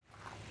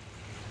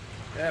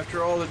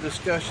After all the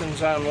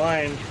discussions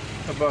online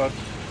about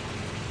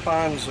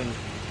ponds and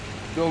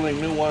building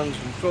new ones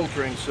and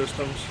filtering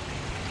systems,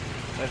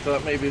 I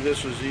thought maybe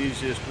this was the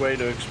easiest way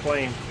to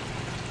explain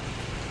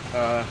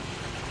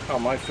how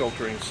my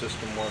filtering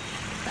system works.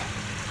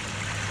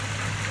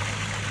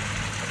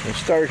 We'll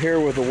start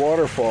here with the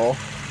waterfall to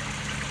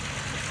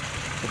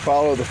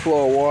follow the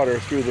flow of water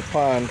through the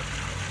pond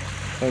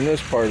in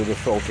this part of the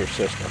filter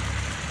system.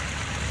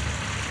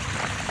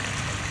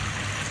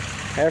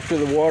 After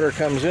the water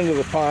comes into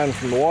the pond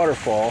from the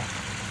waterfall,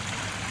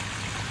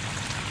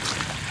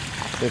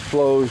 it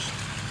flows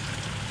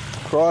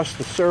across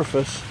the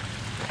surface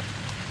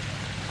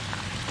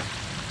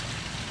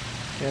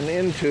and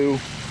into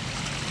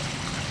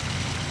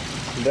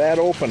that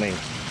opening.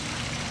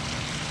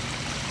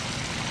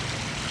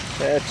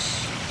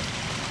 That's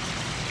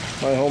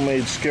my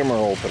homemade skimmer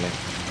opening.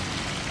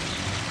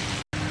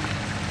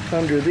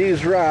 Under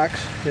these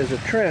rocks is a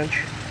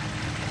trench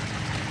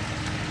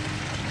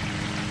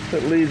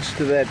that leads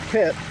to that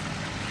pit,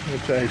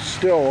 which I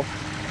still,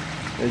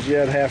 as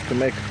yet, have to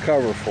make a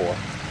cover for.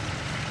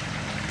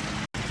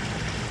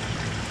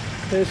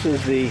 This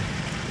is the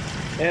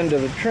end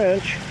of the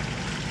trench,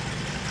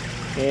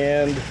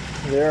 and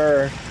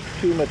there are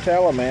two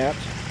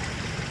metallamats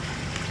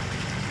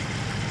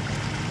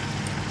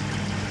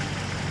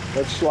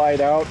that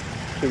slide out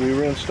to be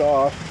rinsed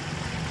off.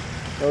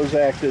 Those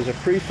act as a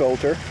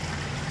pre-filter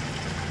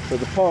for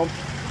the pump,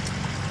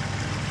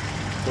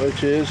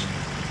 which is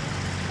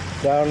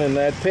down in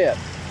that pit.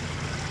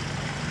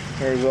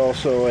 There's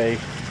also a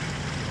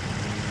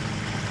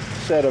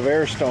set of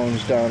air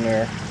stones down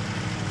there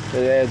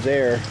that adds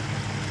air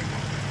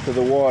to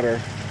the water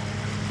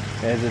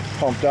as it's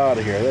pumped out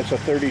of here. That's a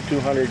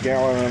 3,200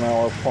 gallon an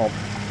hour pump.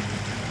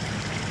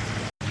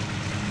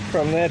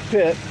 From that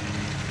pit,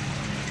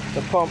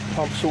 the pump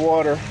pumps the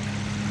water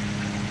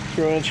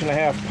through an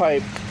 1.5 inch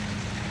pipe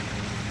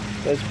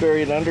that's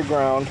buried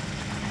underground,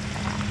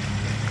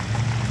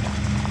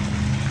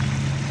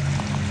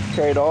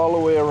 carried all the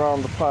way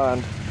around the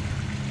pond.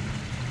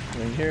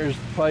 And here's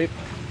the pipe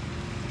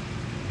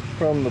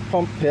from the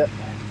pump pit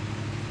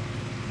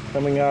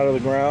coming out of the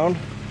ground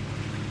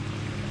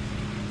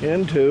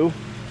into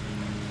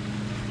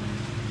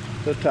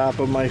the top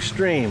of my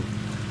stream.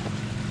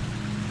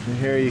 And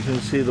here you can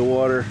see the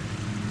water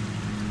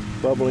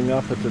bubbling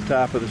up at the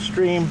top of the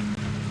stream.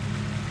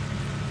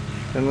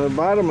 And at the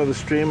bottom of the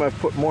stream I've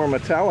put more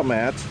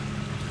metallamats,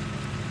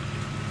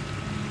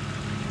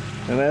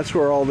 and that's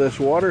where all this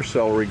water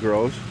cell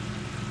regrows.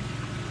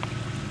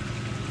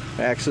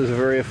 Acts as a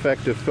very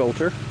effective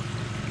filter,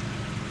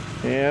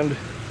 and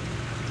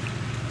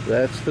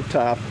that's the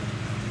top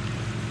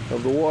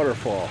of the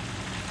waterfall.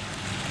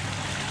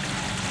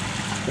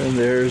 And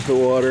there's the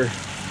water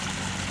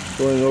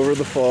going over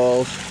the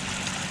falls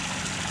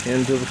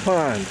into the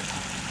pond,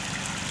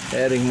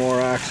 adding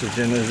more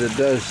oxygen as it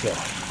does so.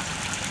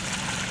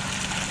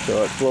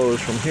 So it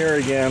flows from here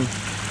again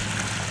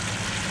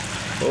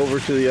over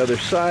to the other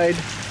side,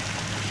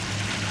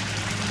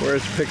 where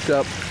it's picked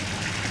up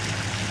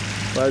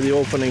by the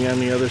opening on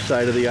the other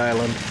side of the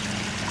island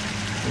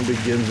and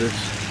begins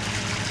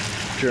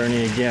its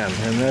journey again.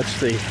 And that's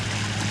the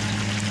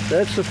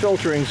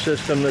filtering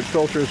system that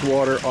filters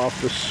water off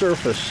the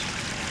surface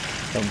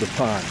of the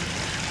pond.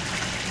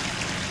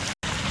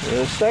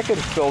 The second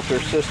filter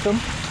system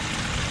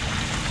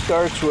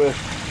starts with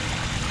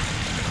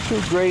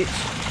two grates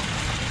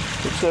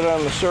that sit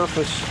on the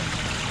surface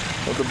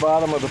of the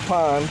bottom of the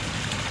pond,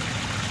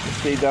 you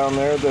see down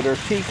there, that are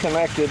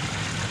T-connected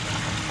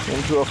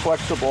into a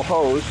flexible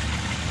hose.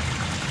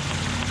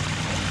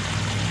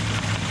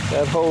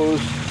 That hose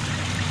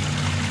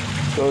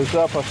goes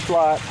up a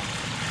slot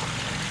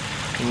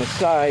in the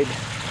side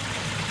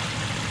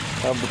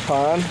of the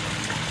pond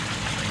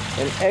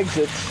and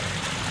exits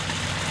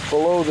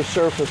below the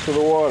surface of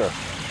the water.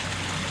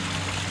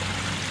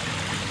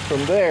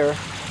 From there,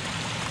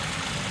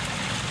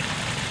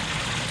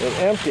 it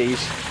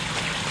empties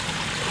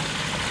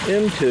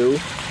into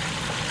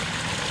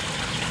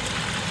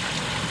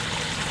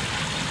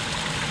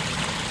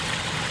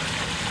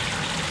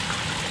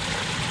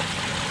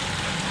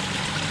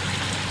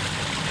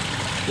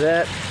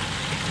that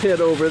pit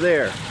over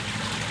there,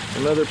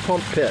 another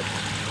pump pit.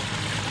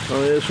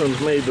 Only this one's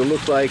made to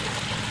look like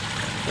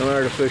an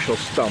artificial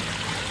stump.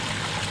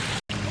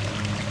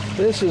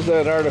 This is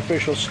that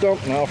artificial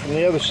stump now from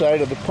the other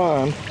side of the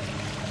pond.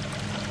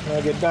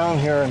 I'll get down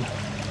here and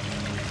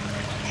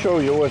show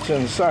you what's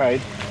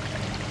inside.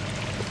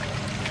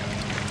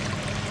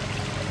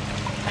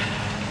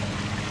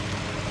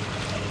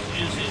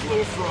 Use these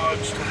little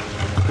frogs to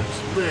put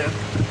this lid,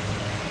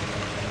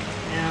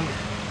 and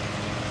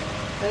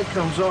that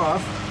comes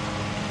off.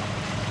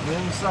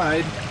 And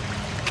inside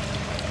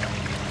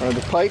are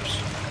the pipes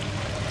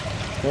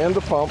and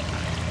the pump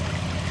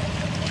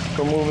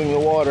for moving the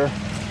water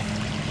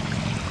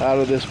out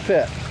of this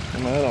pit.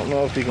 And I don't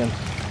know if you can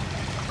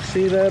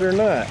see that or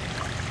not.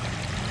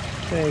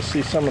 Okay, you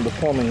see some of the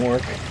plumbing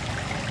work.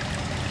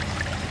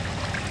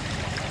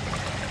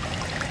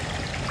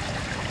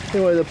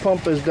 Anyway, the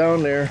pump is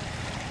down there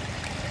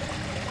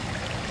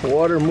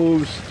Water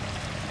moves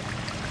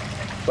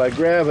by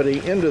gravity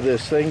into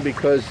this thing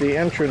because the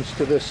entrance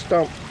to this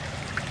stump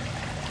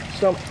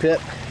pit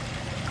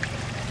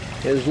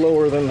is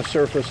lower than the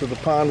surface of the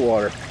pond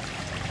water.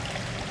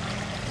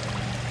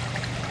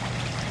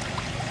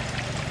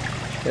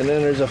 And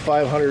then there's a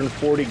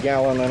 540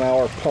 gallon an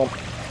hour pump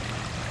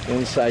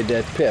inside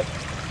that pit.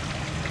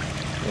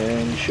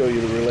 And show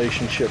you the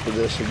relationship of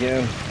this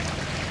again.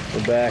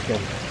 Go back and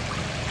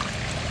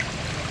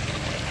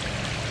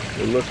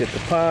we look at the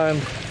pond.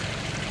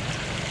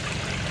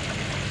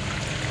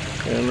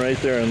 And right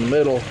there in the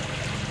middle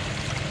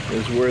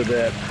is where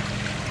those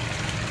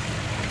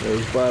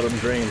bottom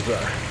drains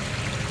are.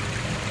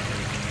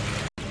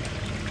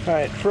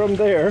 Alright, from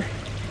there,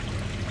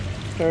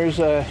 there's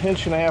an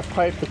 1.5-inch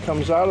pipe that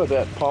comes out of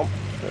that pump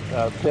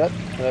pit,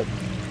 that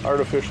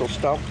artificial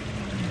stump,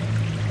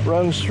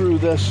 runs through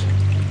this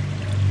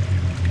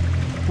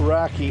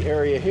rocky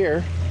area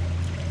here,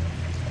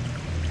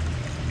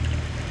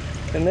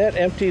 and that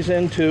empties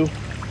into,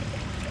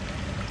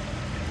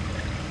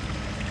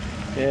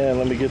 and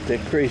let me get that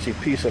crazy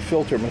piece of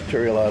filter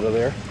material out of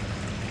there,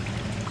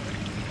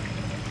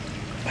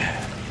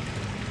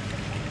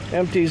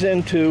 empties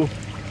into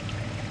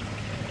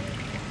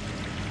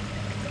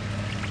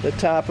the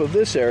top of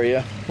this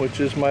area, which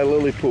is my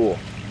lily pool.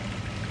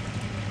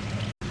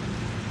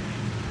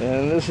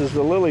 And this is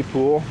the lily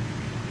pool,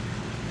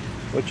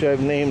 which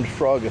I've named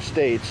Frog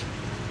Estates.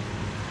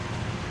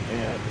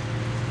 And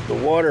the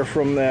water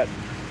from that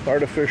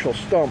artificial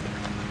stump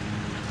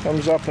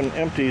comes up and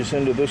empties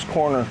into this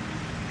corner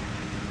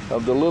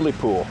of the lily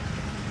pool.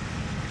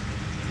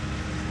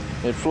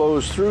 It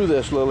flows through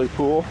this lily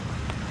pool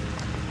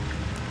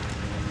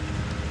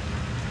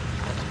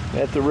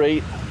at the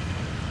rate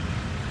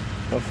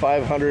of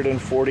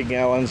 540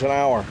 gallons an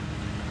hour.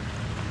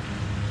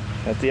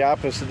 At the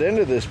opposite end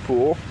of this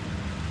pool,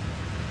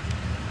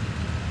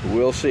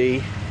 we'll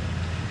see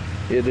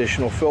the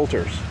additional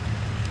filters.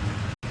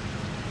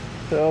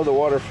 So the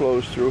water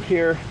flows through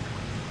here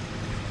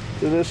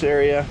to this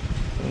area,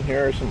 and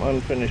here are some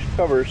unfinished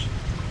covers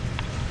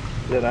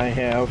that I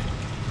have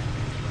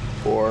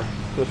for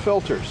the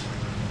filters.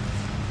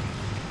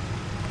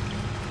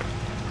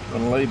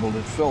 Unlabeled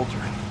it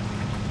filter.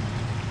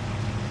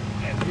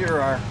 And here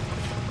are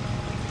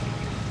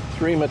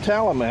 3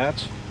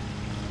 metallimats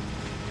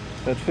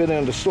that fit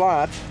into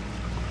slots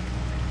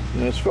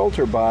in this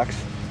filter box,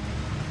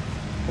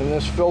 and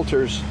this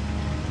filters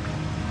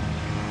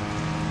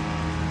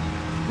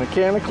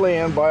mechanically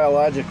and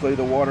biologically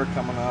the water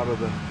coming out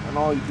of and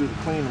all you do to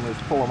clean them is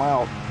pull them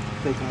out,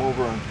 take them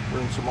over and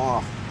rinse them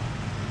off.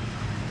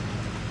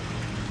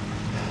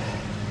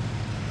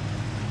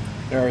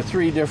 There are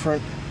 3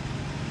 different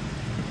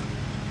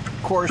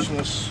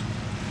coarseness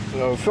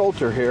of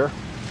filter here.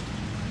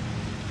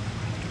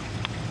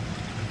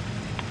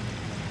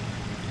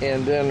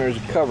 And then there's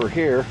a cover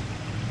here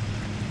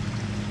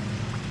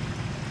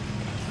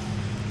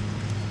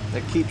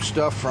that keeps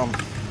stuff from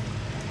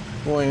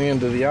going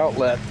into the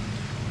outlet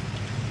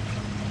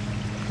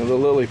of the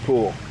lily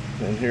pool.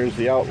 And here's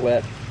the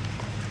outlet.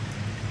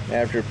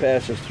 After it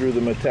passes through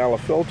the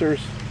metallic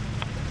filters,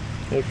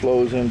 it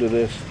flows into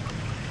this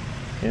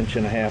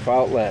 1.5-inch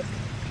outlet.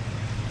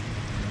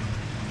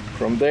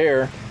 From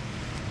there,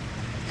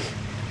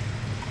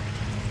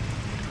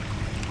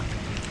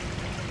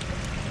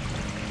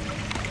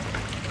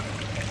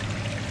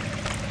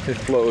 it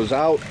flows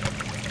out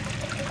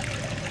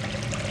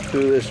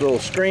through this little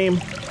stream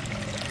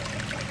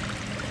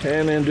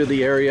and into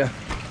the area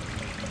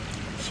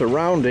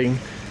surrounding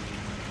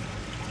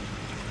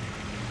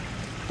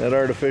that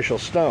artificial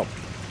stump.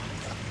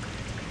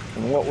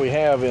 And what we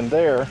have in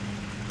there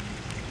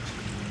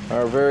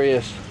are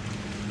various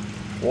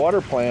water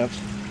plants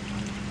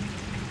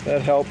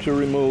that help to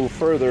remove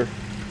further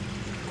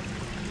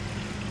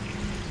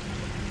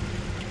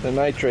the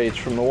nitrates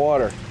from the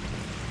water.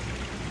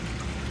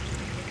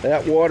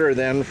 That water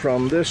then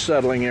from this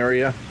settling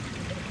area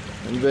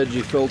and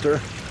veggie filter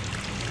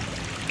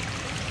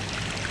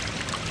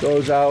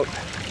goes out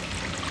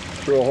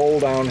through a hole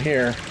down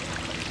here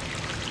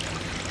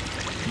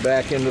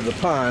back into the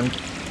pond.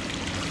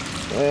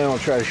 And I'll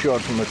try to show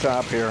it from the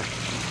top here.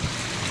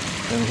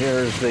 And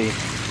here's the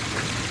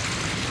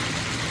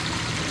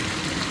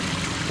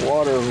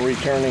water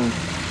returning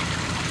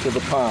to the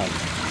pond.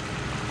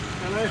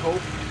 And I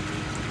hope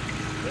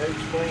that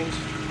explains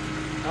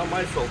how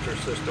my filter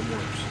system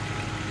works.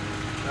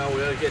 Now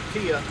we gotta get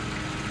Tia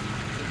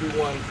to do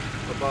one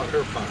about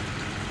her pond.